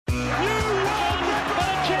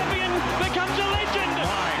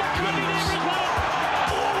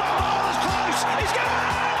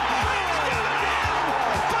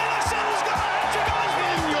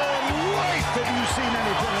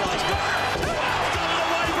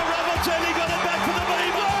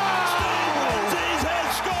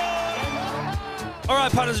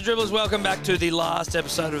Punters and dribblers, welcome back to the last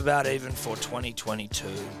episode of About Even for 2022.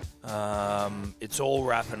 It's all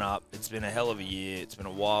wrapping up. It's been a hell of a year. It's been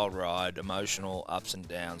a wild ride, emotional ups and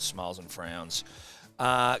downs, smiles and frowns.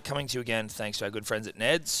 Coming to you again, thanks to our good friends at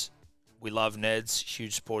Neds. We love Neds,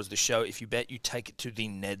 huge supporters of the show. If you bet, you take it to the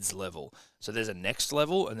Neds level. So there's a next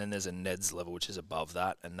level, and then there's a Neds level, which is above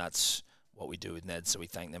that, and that's what we do with Neds. So we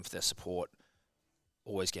thank them for their support.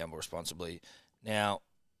 Always gamble responsibly. Now,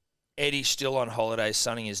 Eddie's still on holiday,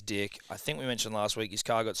 sunning his dick. I think we mentioned last week his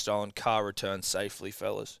car got stolen. Car returned safely,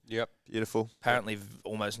 fellas. Yep. Beautiful. Apparently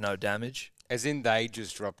almost no damage. As in they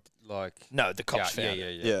just dropped, like... No, the cops found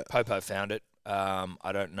it. Yeah. Popo found it.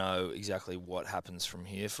 I don't know exactly what happens from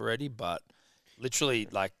here for Eddie, but literally,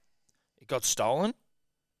 like, it got stolen,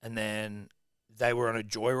 and then they were on a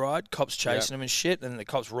joyride, cops chasing him and shit, and then the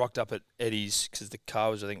cops rocked up at Eddie's, because the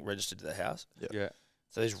car was, I think, registered to the house. Yep. Yeah.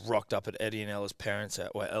 So they just rocked up at Eddie and Ella's parents'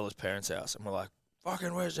 house, and we're like,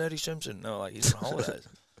 fucking, where's Eddie Simpson? And they were like, he's on holidays.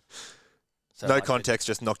 So No like, context,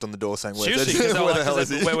 just knocked on the door saying, where's seriously, Eddie? Where the hell like, is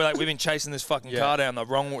he? we're like, we've been chasing this fucking car down the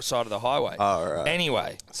wrong side of the highway. Oh, all right.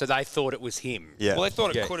 Anyway. So they thought it was him. Yeah. Well, they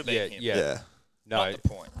thought it could have been him. Yeah. No. Not the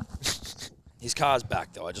point. His car's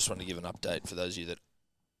back, though. I just want to give an update for those of you that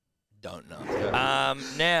don't know. Yeah.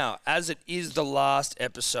 Now, as it is the last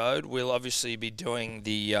episode, we'll obviously be doing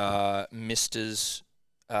the Misters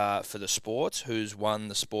for the sports, who's won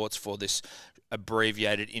the sports for this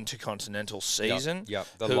abbreviated intercontinental season. Yep.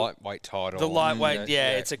 The lightweight title. The lightweight,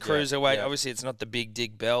 it's a cruiserweight. Yeah. Obviously, it's not the big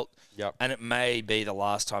dig belt. Yep. And it may be the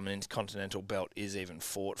last time an intercontinental belt is even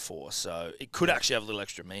fought for. So it could actually have a little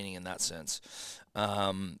extra meaning in that sense.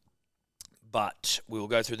 But we will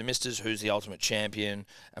go through the Misters, who's the ultimate champion,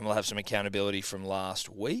 and we'll have some accountability from last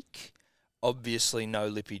week. Obviously, no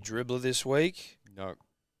Lippy Dribbler this week.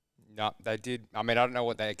 No, they did. I mean, I don't know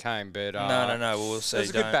what they came, but... No. Well, we'll see. There's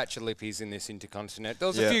a good batch of Lippies in this Intercontinent. There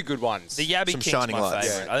was a Yeah. few good ones. The Yabby Some King's shining my lights.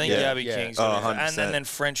 favourite. Yeah. I think Yeah. Yabby Yeah. King's Oh, good. 100%. And then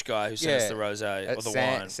French guy who sends the rosé or the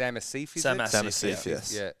wine. Sam Asif, is Sam it? Asif. Sam Asif, yeah.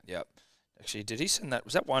 yes. Yeah. Yep. Actually, did he send that?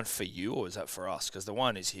 Was that wine for you or was that for us? Because the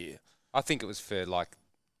wine is here. I think it was for, like,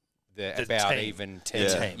 the The about team. even team. Yeah.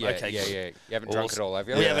 Team. Yeah, Okay, yeah, good. yeah. You haven't Well, drunk it all, have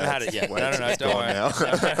you? We Yeah. haven't had it yet. Wait, No, it's don't gone worry. now.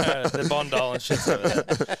 The Bondol and shit's over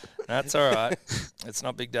there. That's all right. It's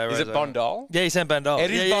not Big Day Is it Rosé. Bondol? Yeah, he sent Bondol. It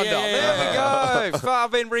is Bondol. There we go.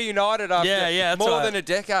 I've been reunited after Yeah, that's more right. than a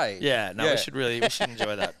decade. Yeah, no, Yeah. we should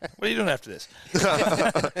enjoy that. What are you doing after this?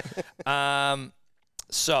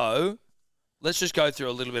 So let's just go through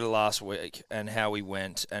a little bit of last week and how we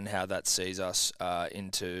went and how that sees us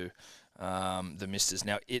into the Misters.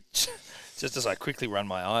 Now, it just as I quickly run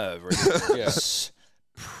my eye over it, it's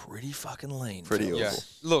pretty fucking lean. Pretty fellas. Yeah. awful.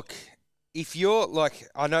 Look, if you're like,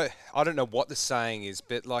 I don't know what the saying is,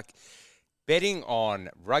 but like betting on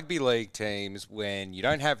rugby league teams when you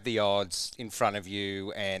don't have the odds in front of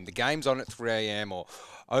you and the game's on at 3 a.m. or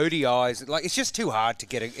ODIs, like it's just too hard to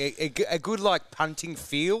get a good like punting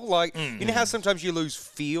feel. Like you know how sometimes you lose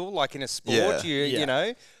feel like in a sport, Yeah. you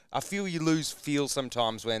know. I feel you lose feel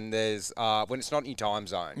sometimes when there's when it's not in your time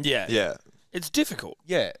zone. Yeah. Yeah. It's difficult.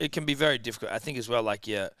 Yeah. It can be very difficult. I think as well, like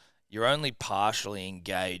you're only partially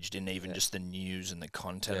engaged in even just the news and the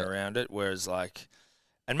content Yeah. around it. Whereas like,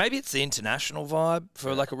 and maybe it's the international vibe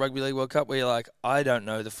for like a Rugby League World Cup where you're like, I don't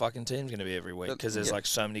know the fucking team's going to be every week because there's like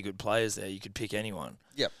so many good players there. You could pick anyone.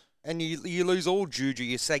 Yep. And you lose all juju.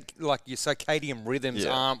 You say like your circadian rhythms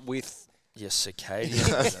Yeah. aren't with. Your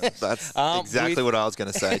circadian rhythms. That's with- exactly what I was going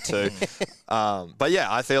to say too. But yeah,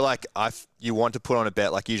 I feel like you want to put on a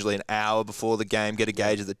bet like usually an hour before the game, get a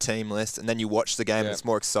gauge of the team list, and then you watch the game and Yeah. it's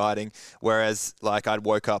more exciting. Whereas like I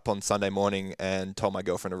woke up on Sunday morning and told my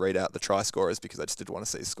girlfriend to read out the try scorers because I just didn't want to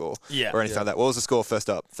see the score Yeah. or anything like that. What was the score first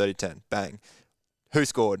up? 30-10. Bang. Who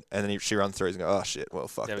scored? And then she runs through and go, oh shit, well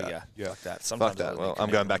fuck There we that. go. Yeah. Fuck that. Sometimes that. I Well, couldn't I'm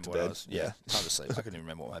even going back to remember what I bed. was- yeah. Yeah. Time to sleep. I couldn't even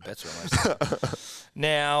remember what my bets were most.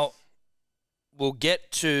 Now, we'll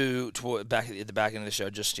get to back at the back end of the show,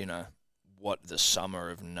 just, you know, what the summer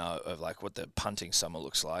of like what the punting summer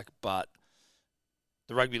looks like. But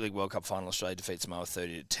the Rugby League World Cup final, Australia defeats Samoa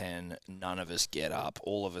 30-10. None of us get up.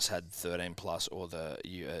 All of us had 13 plus, or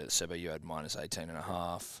Seba, you had minus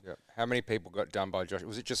 18.5. Yep. How many people got done by Josh?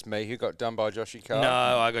 Was it just me who got done by Joshy Carr?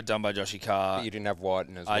 No, I got done by Joshy Carr. But you didn't have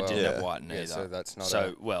Whiten as well. I didn't Yeah. have Whiten Yeah, either. so that's not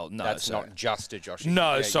so no, that's sorry. not just a Joshy.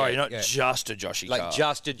 No, yeah, sorry, yeah, not yeah. just a Joshy like Carr.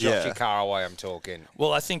 just a Joshy Yeah. Carr away. I'm talking.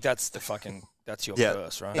 Well, I think that's your Yeah,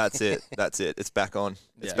 curse, right? That's it. That's it. It's back on.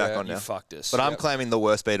 It's Yeah. back Yeah, on You now. fucked us. But I'm Yep. claiming the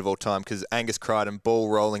worst beat of all time because Angus Crichton, ball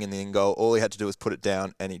rolling in the in goal. All he had to do was put it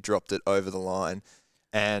down and he dropped it over the line.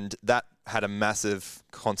 And that had a massive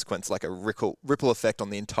consequence, like a ripple effect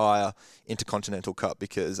on the entire Intercontinental Cup,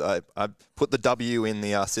 because I put the W in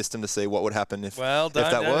the system to see what would happen if that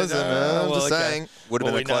was. I'm just saying, would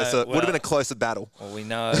have been a closer battle. Well, we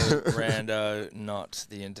know Rando not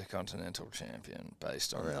the Intercontinental champion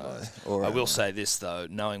based on that. I will say this though,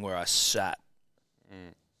 knowing where I sat,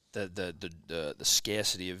 the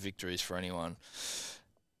scarcity of victories for anyone.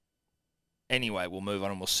 Anyway, we'll move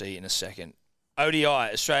on and we'll see in a second. ODI,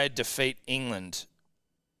 Australia defeat England.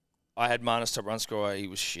 I had Marnus top run scorer. He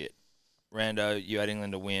was shit. Rando, you had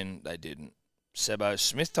England to win. They didn't. Sebo,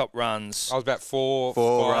 Smith top runs. I was about four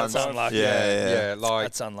runs. That's unlucky. Yeah, like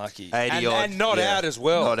that's unlucky. 80 odd. And not out as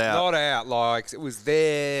well. Not out. Like, it was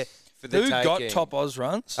there for the Who taking. got top Oz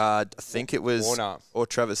runs? I think it was Warner or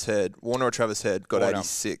Travis Head. Warner or Travis Head got Warner.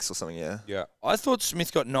 86 or something, yeah. Yeah. I thought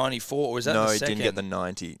Smith got 94. Or was that No, the he second? didn't get the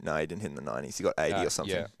 90. No, he didn't hit in the 90s. He got 80 or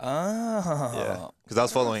something. Yeah. Ah. Because I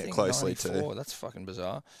was following it think closely 94. too. That's fucking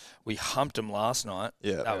bizarre. We humped him last night.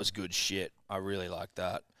 Yeah. That was good shit. I really liked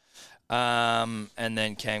that. And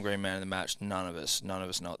then Cam Green, man of the match. None of us know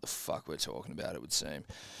what the fuck we're talking about, it would seem.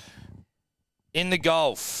 In the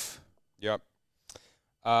golf. Yep.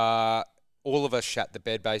 All of us shat the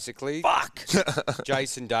bed, basically. Fuck.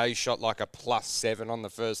 Jason Day shot like a +7 on the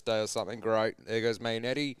first day or something. Great. There goes me and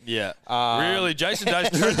Eddie. Yeah. Really, Jason Day's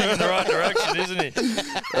trending in the right direction, isn't he?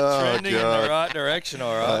 Trending in the right direction,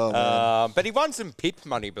 all right. Oh, But he won some PIP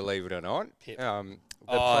money, believe it or not. PIP. The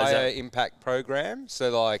Oh, is Player that- Impact Program. So,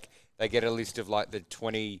 like, they get a list of, like, the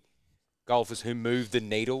 20 golfers who move the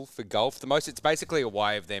needle for golf the most. It's basically a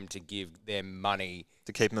way of them to give them money.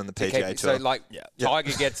 to keep him in the to PGA keep, Tour. so, like, Yeah.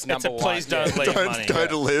 Tiger gets number It's a one. please don't leave money. Don't go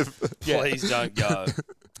to live. Please don't go.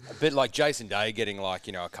 But, like, Jason Day getting, like,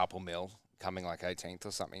 a couple mil, coming, like, 18th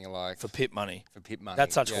or something, like, For pip money. for PIP money.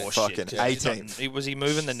 That's such Yeah. horseshit. Fucking too. He's not- 18th. Was he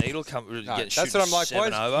moving the needle? No, Get that's what I'm like.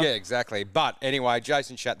 Seven over? Yeah, exactly. But anyway,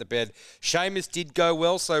 Jason shat the bed. Seamus did go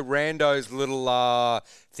well. So Rando's little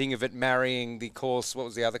thing of it marrying the course. What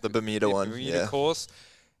was the other? The Bermuda one, Bermuda yeah. course.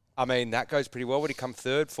 I mean, that goes pretty well. Would he come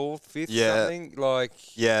third, fourth, fifth, Yeah. something? Like,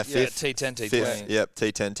 Yeah, Yeah, fifth. T10, T20. Fifth, yep,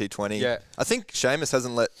 T10, T20. Yeah. I think Seamus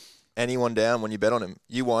hasn't let anyone down when you bet on him.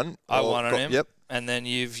 You won. I or won on got- him. Yep. And then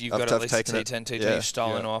you've I've got at least a taken it. T10, T20 Yeah. you've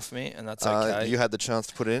stolen Yeah. off me, and that's okay. You had the chance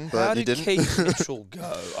to put it in, How but you did didn't. Keith Mitchell go?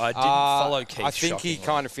 I didn't follow Keith. I think he shockingly.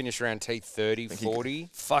 kind of finished around T30, 40.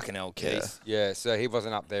 Fucking hell, Keith. Yeah, so he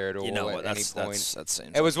wasn't up there at all You know at what? any That point.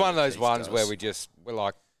 seems. It was like one of what those Keith ones does. where we just were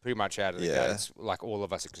like pretty much out of the Yeah. gates. Like all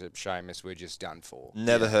of us except Seamus, we're just done for.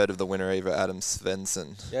 Never heard of the winner either, Adam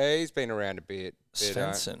Svensson. Yeah, he's been around a bit.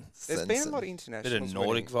 Svensson. There's been a Svensson. lot of international. Bit of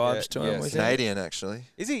Nordic vibes to him, we think. Canadian, actually.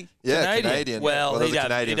 Is he? Yeah, Canadian. Well, there's he'd a have,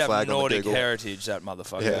 Canadian he'd flag have on the Nordic Google. heritage, that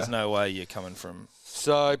motherfucker. Yeah. There's no way you're coming from...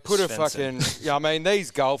 So put a Svensson. fucking. Yeah, I mean these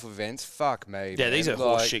golf events. Fuck me. Yeah, these are man.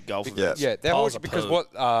 Like, horseshit golf Yeah. events. Yeah, they're Piles horseshit of because poo.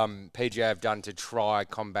 what PGA have done to try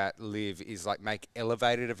combat live is like make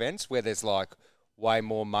elevated events where there's like way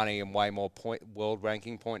more money and way more world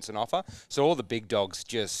ranking points on offer. So all the big dogs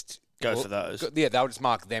just Go for those. Yeah, they'll just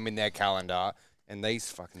mark them in their calendar. And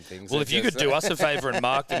these fucking things. Well, are if you just- could do us a favour and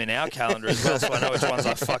mark them in our calendar as well, so I know which ones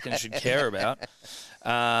I fucking should care about.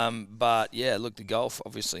 But yeah, look, the golf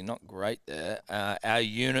obviously not great there. Our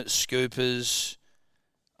unit scoopers,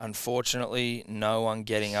 unfortunately, no one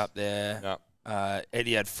getting up there. No.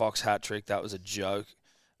 Eddie had Fox hat trick. That was a joke.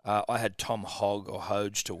 I had Tom Hogg or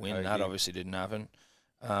Hoge to win. That Hoagie. obviously didn't happen.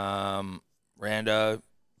 Rando,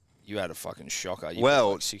 you had a fucking shocker. You Well,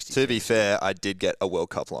 got like 60 to be fair, I did get a World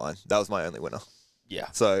Cup line. That was my only winner. yeah.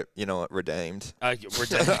 So, you know what? Redeemed.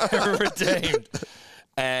 Redeemed.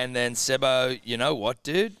 And then Sebo, you know what,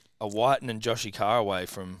 dude? A Whiten and Joshy Carr away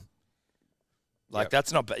from. Like, Yep.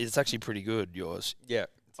 that's not bad. It's actually pretty good, yours. Yeah.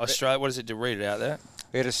 Australia, what is it to read it out there?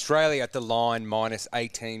 We had Australia at the line minus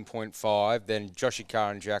 18.5, then Joshy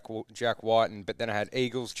Carr and Jack Whiten, but then I had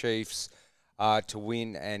Eagles, Chiefs to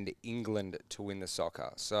win and England to win the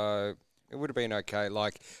soccer. So it would have been okay.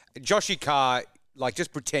 Like, Joshy Carr, like,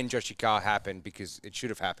 just pretend Joshy Carr happened because it should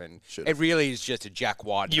have happened. It really is just a Jack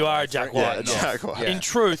Whiten. You are a Jack Whiten. Yeah, Jack Whiten. In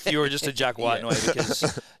truth, you were just a Jack Whiten away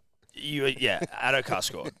because Adokar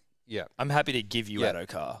scored. Yeah. I'm happy to give you Yeah.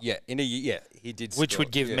 Adokar. Yeah, he did. Which score.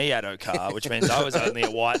 would give Yeah. me Adokar, which means I was only a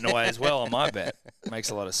Whiten away as well on my bet. Makes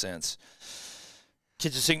a lot of sense.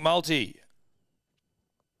 Kids to Sink multi.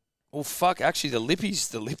 Well, fuck. Actually, the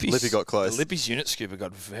Lippies. Lippy got close. The Lippies unit scooper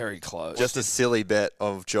got very close. Just a silly bet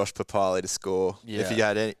of Josh Papali to score. Yeah.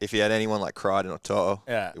 If you had anyone like Crichton or Toto,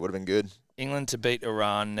 Yeah. it would have been good. England to beat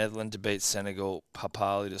Iran, Netherlands to beat Senegal,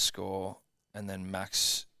 Papali to score, and then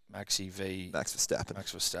Max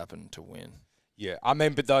Verstappen to win. Yeah, I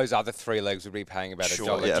mean, but those other 3 legs would be paying about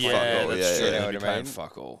sure. $1. Yeah, fuck all. that's true. You know They'd what be I paying mean?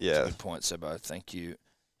 fuck all. Yeah. That's a good point, Sebo. Thank you,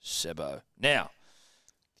 Sebo. Now,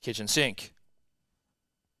 kitchen sink.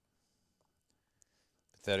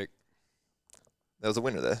 Pathetic. There was a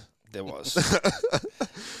winner there. There was.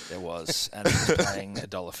 There was. And it was paying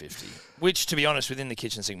 $1.50. Which, to be honest, within the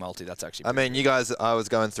kitchen sink multi, that's actually I mean, good. you guys, I was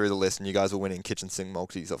going through the list and you guys were winning kitchen sink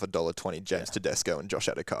multis off $1.20. James Tedesco and Josh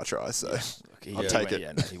Adokar so I'll take it.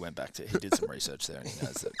 Yeah, no, he went back to, he did some research there and he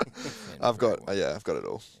knows that. I've got it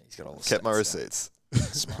all. He's got all the Kept my stats receipts.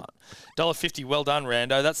 Smart. $1.50, well done,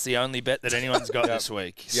 Rando. That's the only bet that anyone's got this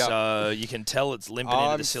week. Yep. So you can tell it's limping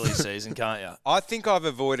into the silly season, can't you? I think I've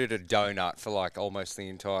avoided a donut for like almost the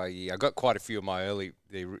entire year. I got quite a few of my last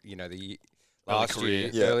career. year,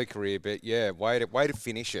 Yeah. early career, but yeah, way to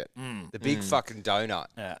finish it. The big fucking donut.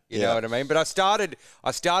 Yeah. You know what I mean? But I started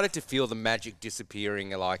to feel the magic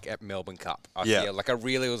disappearing like at Melbourne Cup. I feel like I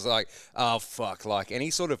really was like, oh fuck, like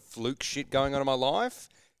any sort of fluke shit going on in my life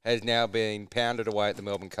has now been pounded away at the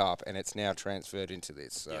Melbourne Cup, and it's now transferred into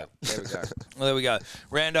this. So there we go. Well, there we go.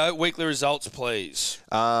 Rando, weekly results, please.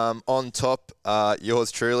 On top, yours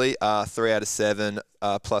truly, 3 out of 7,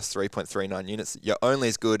 plus 3.39 units. You're only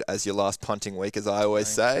as good as your last punting week, as I always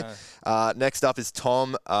say. Next up is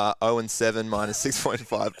Tom, 0-7, minus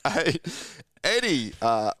 6.58. Eddie,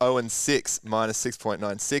 0-6, minus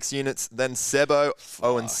 6.96 units. Then Sebo,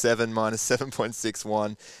 0-7, minus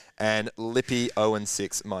 7.61. And Lippy,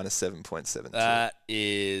 0-6, minus 7.72. That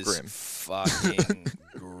is Grim. fucking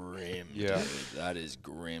grim. Yeah. Dude. That is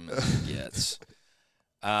grim as it gets.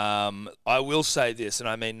 I will say this, and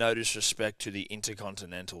I mean no disrespect to the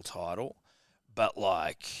Intercontinental title, but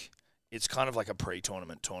like it's kind of like a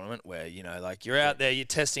pre-tournament tournament where, you know, like you're out there, you're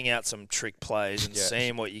testing out some trick plays and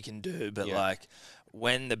seeing what you can do, but like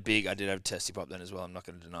when the big, I did have Testy Pop then as well, I'm not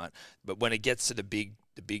going to deny it, but when it gets to the big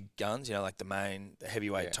guns, you know, like the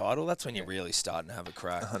heavyweight title, that's when you're really starting to have a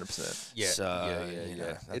crack. 100%. Yeah, So, yeah. you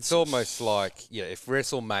know, It's almost like, if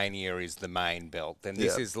WrestleMania is the main belt, then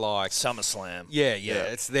this is like SummerSlam. Yeah,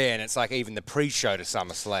 it's there, and it's like even the pre-show to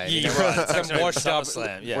SummerSlam. Yeah, You know, you're right. It's some actually washed up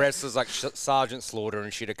SummerSlam, wrestlers like Sergeant Slaughter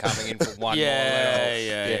and shit are coming in for one more.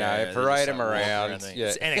 Yeah. Parade They just, them like, walk around. there.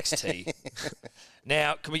 Yeah. It's NXT.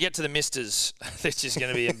 Now, can we get to the Misters? This is going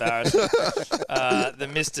to be embarrassing. The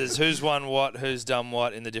Misters, who's won what, who's done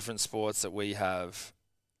what in the different sports that we have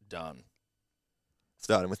done?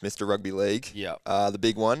 Starting with Mr. Rugby League. Yeah. The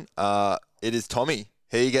big one. It is Tommy.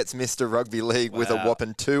 He gets Mr. Rugby League with a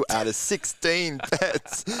whopping 2 out of 16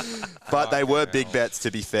 bets. But they were big bets,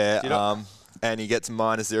 to be fair. And he gets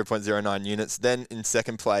minus 0.09 units. Then in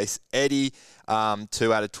second place, Eddie, 2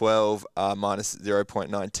 out of 12, minus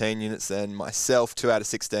 0.19 units. Then myself, 2 out of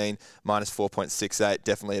 16, minus 4.68.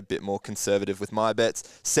 Definitely a bit more conservative with my bets.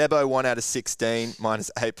 Sebo, 1 out of 16,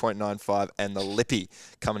 minus 8.95. And the Lippy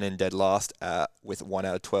coming in dead last with 1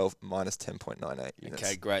 out of 12, minus 10.98 units.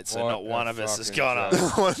 Okay, great. So not one of us has fucking gone up.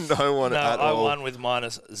 No one at I all. won with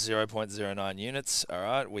minus 0.09 units. All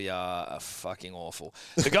right, we are fucking awful.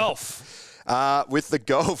 The golf. With the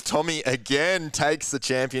golf, Tommy again takes the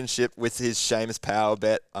championship with his Seamus Power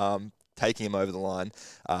bet, taking him over the line.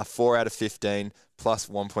 4 out of 15, plus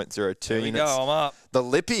 1.02 There we units. go, I'm up. The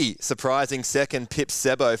Lippy, surprising second, Pip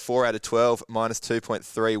Sebo, 4 out of 12, minus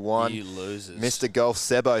 2.31. You losers. Mr. Golf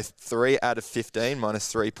Sebo, 3 out of 15,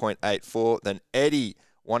 minus 3.84. Then Eddie,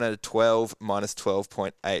 1 out of 12, minus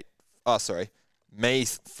 12.8. Oh, sorry. Me,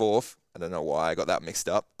 fourth. I don't know why I got that mixed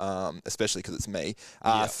up, especially because it's me.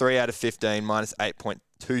 3 out of 15, minus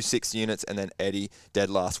 8.26 units. And then Eddie, dead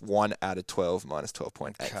last, 1 out of 12, minus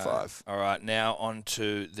 12.85. Okay. All right, now on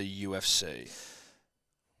to the UFC.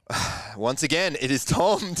 Once again, it is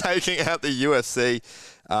Tom taking out the UFC.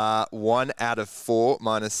 1 out of 4,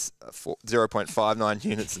 minus 0.59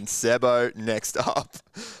 units. And Sebo next up.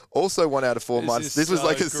 Also 1 out of 4, minus. This was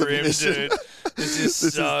like a submission. Dude. This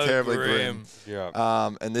is so terribly grim.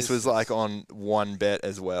 Yeah. And this was like on one bet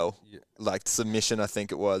as well. Yeah. Like submission, I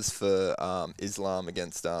think it was for Islam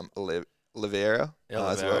against Oliveira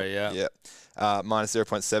as well. Yeah. Minus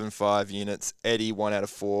 0.75 units. Eddie, 1 out of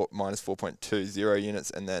 4, minus 4.20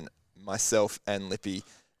 units. And then myself and Lippy,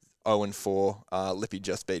 0-4. Lippy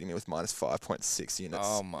just beating me with minus 5.6 units.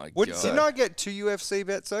 Oh, my God. Didn't I get 2 UFC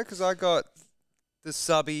bets, though? Because I got the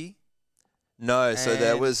subby. No, so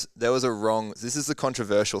there And- was a wrong. This is the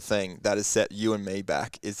controversial thing that has set you and me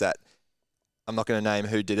back. Is that I'm not going to name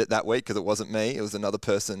who did it that week because it wasn't me. It was another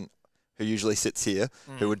person who usually sits here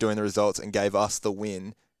who were doing the results and gave us the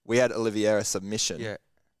win. We had Oliveira submission,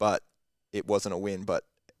 but it wasn't a win. But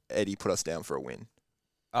Eddie put us down for a win.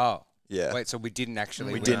 Oh. Yeah. Wait, so we didn't actually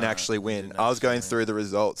we win? didn't actually win. I was going through the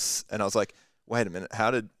results and I was like, wait a minute,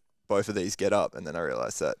 how did both of these get up, and then I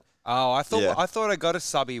realised that. Oh, I thought I got a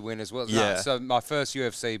subby win as well. Yeah. No, so my first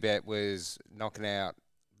UFC bet was knocking out.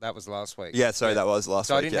 That was last week. Yeah, sorry, that was last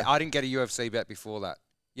week. I didn't get a UFC bet before that.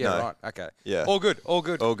 Yeah, No. right. Okay. Yeah. All good. All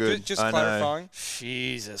good. All good. Just I know. clarifying.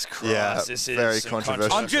 Jesus Christ. Yeah, this is very some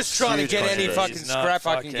controversial. I'm just trying to Huge get any controversy. fucking scrap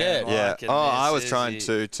I can get. Yeah. Liking Oh, I this, was is trying he?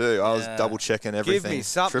 to too. I was Yeah. double checking everything. Give me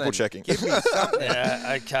something. Triple checking. Give me something.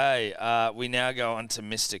 Yeah, okay. We now go on to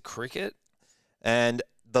Mr. Cricket. And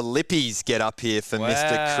the Lippies get up here for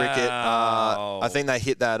Mr. Cricket. Wow. I think they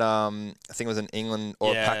hit that. I think it was an England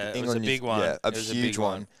or Yeah, England. it was a big one. Yeah, a It was a huge big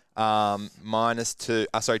one.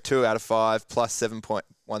 -2. 2 out of 5 plus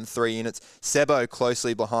 7.13 units. Sebo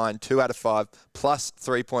closely behind 2 out of 5 plus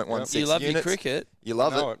 3.16 You love units. your cricket. You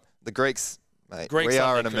love know it. it. The Greeks. Mate, Greeks we love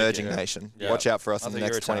are their an cricket, emerging yeah. nation. Yeah. Watch out for us I in the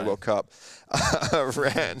think next you're 20 World Cup.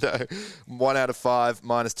 Rando, 1 out of 5,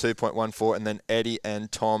 -2.14. And then Eddie and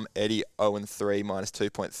Tom. Eddie 0-3,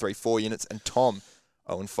 -2.34 units. And Tom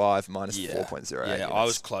 0-5, -4.08 Yeah, units. I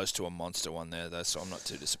was close to a monster one there, though, so I'm not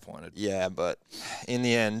too disappointed. Yeah, but in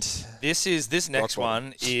the end, This next bottom.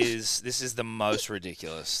 one is the most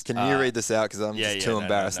ridiculous. can you read this out? Because I'm just too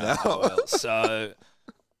embarrassed now. I will. So,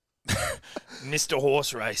 Mr.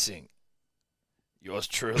 Horse Racing, yours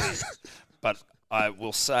truly. But I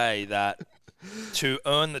will say that to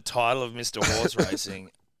earn the title of Mr. Horse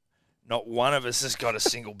Racing, not one of us has got a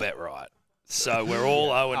single bet right. So we're all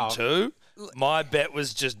 0-2. My bet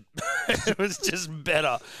was just it was just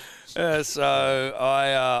better. So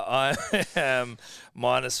I am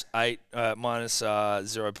minus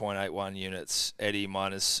 0.81 units. Eddie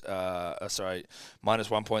minus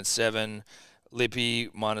 1.7. Lippy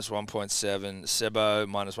minus 1.7, Sebo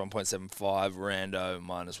minus 1.75, Rando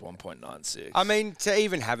minus 1.96. I mean, to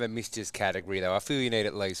even have a Mister's category, though, I feel you need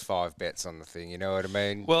at least 5 bets on the thing. You know what I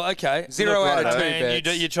mean? Well, okay. 0 out of 2 man,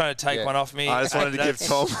 bets. you're trying to take one off me. I just wanted to give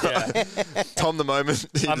Tom Tom the moment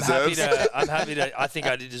he deserves. I'm happy to. I think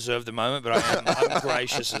I did deserve the moment, but I'm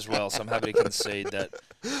gracious as well. So I'm happy to concede that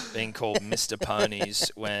being called Mr.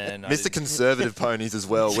 Ponies when Mr. Conservative Ponies as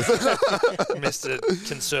well. Mr.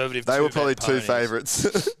 Conservative. They were probably two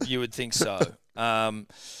favourites. You would think so.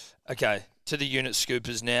 Okay, to the unit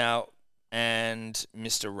scoopers now. And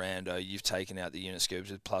Mr. Rando, you've taken out the unit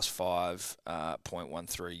scoopers at plus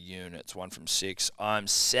 5.13 units, 1 from 6. I'm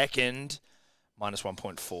second, minus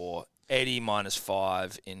 1.4. Eddie, minus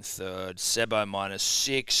 5 in third. Sebo, minus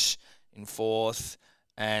 6 in fourth.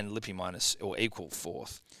 And Lippy, equal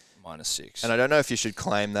fourth, minus 6. And I don't know if you should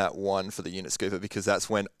claim that one for the unit scooper because that's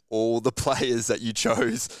when all the players that you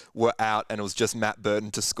chose were out and it was just Matt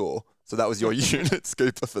Burton to score. So that was your unit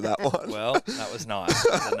scooper for that one. Well, that was nice.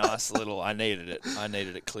 It was a nice little... I needed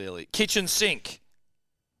it clearly. Kitchen sink.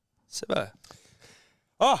 Sebo.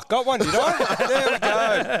 Oh, got one, did I? There we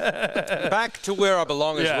go. Back to where I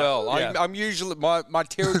belong as well. Yeah. I'm usually... My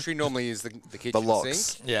territory normally is the kitchen The locks.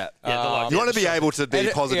 sink. Yeah. The locks. You want to be able to be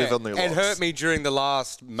positive on the locks. It hurt me during the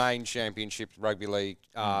last main championship rugby league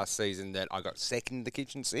season that I got second in the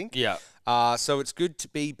kitchen sink. Yeah. So it's good to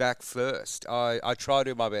be back first. I try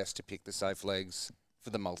to do my best to pick the safe legs for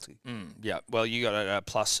the multi. Yeah. Well, you got a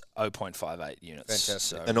plus 0.58 units.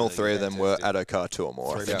 Fantastic. So And all really three of them were fantastic. Adokar 2 or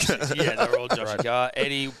more. I think. yeah, they're all Josh Gar.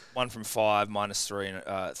 Eddie, 1 from 5, minus 3,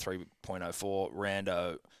 3.04.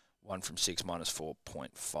 Rando, 1 from 6, minus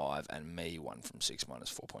 4.5. And me, 1 from 6,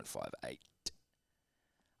 minus 4.58.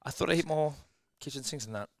 I thought I hit more kitchen sinks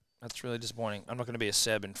than that. That's really disappointing. I'm not going to be a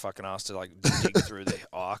Seb and fucking asked to dig through the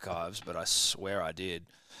archives, but I swear I did.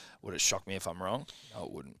 Would it shock me if I'm wrong? No,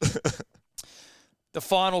 it wouldn't. The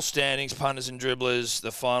final standings, punters and dribblers,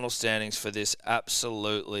 the final standings for this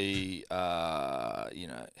absolutely,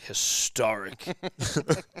 historic.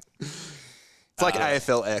 It's like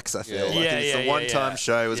AFL X, I feel. It's a one-time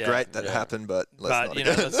show. It was great that it happened, but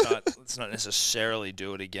let's not necessarily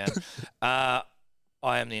do it again. I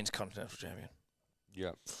am the Intercontinental Champion.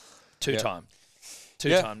 Yeah. Two-time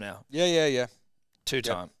now. Yeah.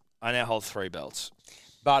 Two-time. I now hold 3 belts.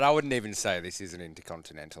 But I wouldn't even say this is an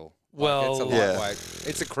intercontinental. Well, it's a lightweight.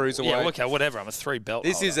 It's a cruiserweight. Yeah, okay, whatever. I'm a 3-belt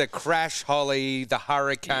This holder. is a Crash Holly, the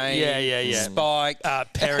Hurricane, Yeah. Spike,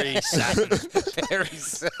 Perry Saturn. Perry.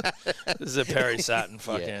 This is a Perry Saturn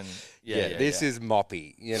fucking... Yeah, this is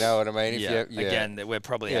moppy. You know what I mean? Again, we're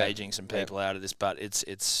probably aging some people out of this, but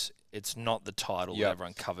it's not the title that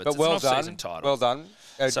everyone covers. But it's well an done. off-season title. Well done.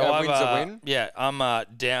 So a win's a win. Yeah, I'm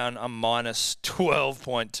down. I'm minus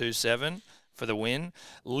 12.27 for the win.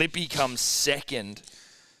 Lippy comes second.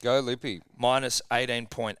 Go Lippy. Minus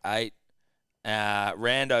 18.8.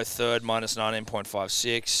 Rando third, minus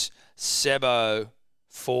 19.56. Sebo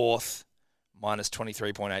fourth, minus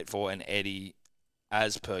 23.84. And Eddie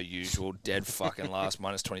as per usual, dead fucking last,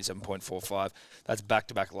 minus 27.45. That's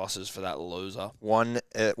back-to-back losses for that loser. One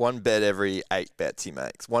bet every 8 bets he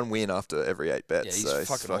makes. One win after every 8 bets. Yeah, he's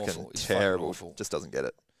so fucking awful. He's terrible. fucking awful. Just doesn't get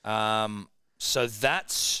it. So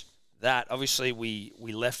that's that. Obviously, we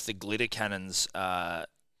left the glitter cannons at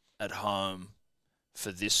home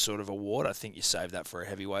for this sort of award. I think you saved that for a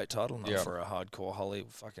heavyweight title, not for a hardcore Holly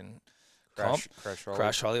fucking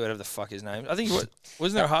Crash Holly, whatever the fuck his name. I think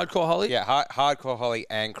wasn't there a hardcore Holly? Yeah, hardcore Holly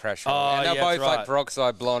and Crash Holly. And they're both like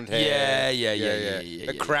peroxide blonde hair. Yeah.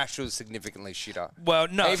 But Crash was significantly shitter. Well,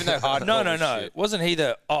 no, even though hardcore was shit. Wasn't he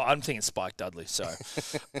the? Oh, I'm thinking Spike Dudley. So,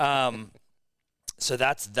 so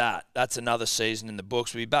that's that. That's another season in the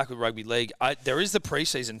books. We'll be back with rugby league. There is the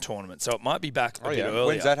preseason tournament, so it might be back a bit earlier.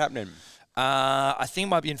 When's that happening? I think it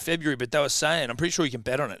might be in February, but they were saying, I'm pretty sure you can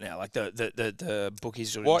bet on it now. Like the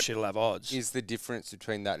bookies and shit will have odds. Is the difference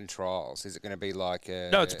between that and trials? Is it going to be like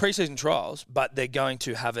No, it's preseason trials, but they're going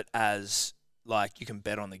to have it as like you can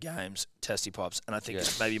bet on the games, testy pops, and I think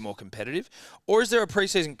it's maybe more competitive. Or is there a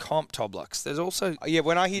preseason comp, Toblux? There's also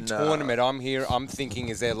when I hear tournament, I'm thinking,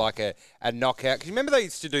 is there like a knockout? Because remember they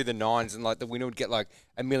used to do the nines and like the winner would get like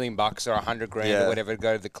 $1 million or $100,000 or whatever to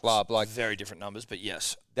go to the club. Like very different numbers, but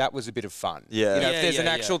yes. That was a bit of fun. Yeah. If there's an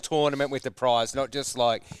actual tournament with the prize, not just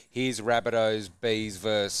like, here's Rabbitohs bees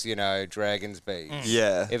versus, Dragons bees.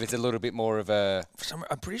 Yeah. If it's a little bit more of a...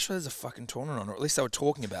 I'm pretty sure there's a fucking tournament on it, or at least they were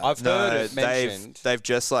talking about it. I've heard it mentioned. They've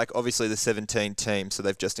just obviously the 17 teams, so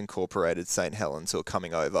they've just incorporated St. Helens who are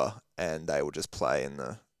coming over, and they will just play in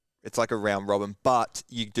the... It's like a round robin, but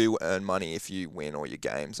you do earn money if you win all your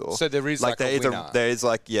games. So there is a winner. There is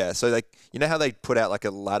so you know how they put out like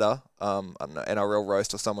a ladder? I don't know, NRL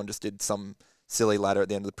Roast or someone just did some silly ladder at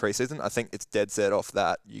the end of the preseason. I think it's dead set off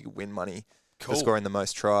that you win money for scoring the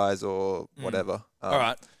most tries or whatever. All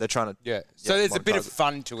right. They're trying to... Yeah. So there's a bit of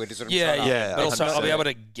fun to it, is what I'm trying to... Yeah. But also, I'll be able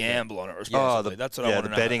to gamble on it responsibly. That's what I want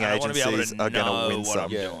to know. The betting agencies are going to win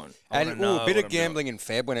some. And a bit of gambling in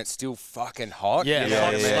Feb when it's still fucking hot. Like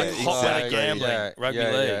hot weather gambling, rugby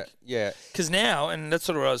league. Yeah. Because now, and that's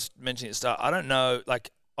sort of what I was mentioning at the start, I don't know,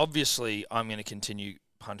 like, obviously I'm going to continue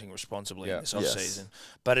punting responsibly in this off-season.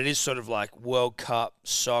 But it is sort of like World Cup,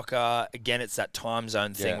 soccer. Again, it's that time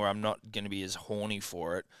zone thing where I'm not going to be as horny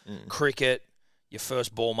for it. Cricket, your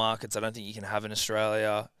first ball markets, I don't think you can have in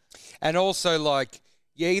Australia. And also, like,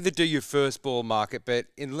 you either do your first ball market, but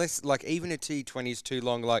unless, like, even a T20 is too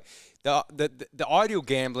long, like, the ideal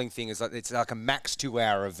gambling thing is like it's like a max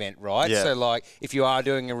 2-hour event, right? Yeah. So, like, if you are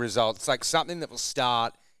doing a result, it's like something that will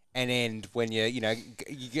start and end when you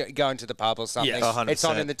go into the pub or something. Yeah, it's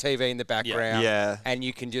on in the TV in the background. Yeah. And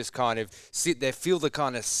you can just kind of sit there, feel the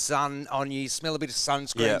kind of sun on you, smell a bit of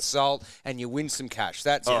sunscreen, salt, and you win some cash.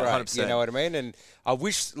 That's great. 100%. You know what I mean? And I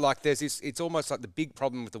wish, like, there's this, it's almost like the big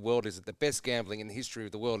problem with the world is that the best gambling in the history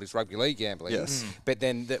of the world is rugby league gambling. Yes. But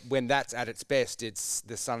then when that's at its best, it's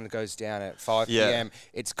the sun goes down at 5 p.m.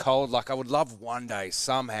 It's cold. Like, I would love one day,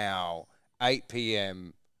 somehow, 8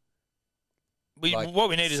 p.m., what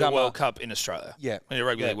we need is a World Cup in Australia. Yeah. We need a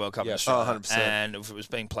Rugby League World Cup in Australia. 100%. And if it was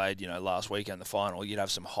being played, last weekend, the final, you'd have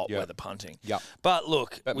some hot weather punting. Yeah. But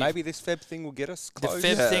look, maybe this Feb thing will get us close. The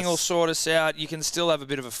Feb thing will sort us out. You can still have a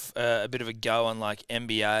bit of a go on, like,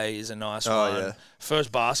 NBA is a nice one. Yeah.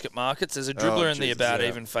 First basket markets. There's a dribbler in the About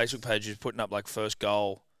Even Facebook page who's putting up like first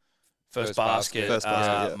goal, first basket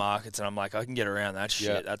markets, and I'm like, I can get around that shit.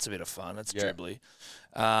 Yeah. That's a bit of fun. That's dribbly.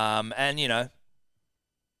 And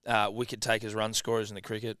wicket takers, run scorers in the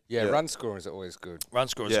cricket. Yeah, run scorers are always good. Run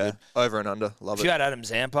scorers are good. Over and under. Love it. If you had Adam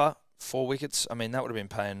Zampa, 4 wickets, I mean, that would have been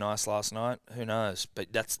paying nice last night. Who knows?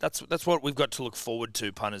 But that's what we've got to look forward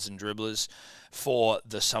to, punters and dribblers, for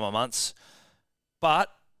the summer months. But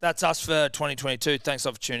that's us for 2022. Thanks a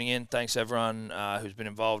lot for tuning in. Thanks, everyone who's been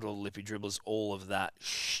involved, all the Lippy dribblers, all of that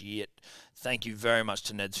shit. Thank you very much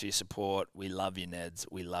to Neds for your support. We love you, Neds.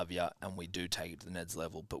 We love you, and we do take it to the Neds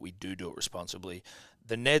level, but we do it responsibly.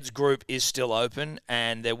 The Neds group is still open,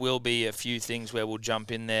 and there will be a few things where we'll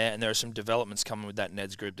jump in there, and there are some developments coming with that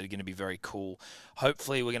Neds group that are going to be very cool.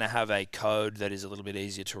 Hopefully, we're going to have a code that is a little bit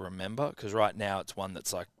easier to remember, because right now it's one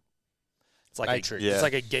that's like it's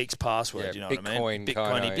like a geek's password. You know what I mean?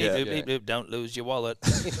 Bitcoin. Beep, don't lose your wallet.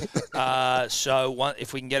 So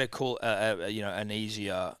if we can get an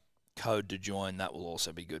easier code to join, that will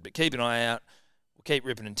also be good. But keep an eye out. We'll keep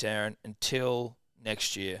ripping and tearing until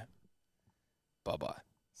next year. Bye-bye.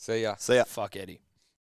 See ya. See ya. Fuck Eddie.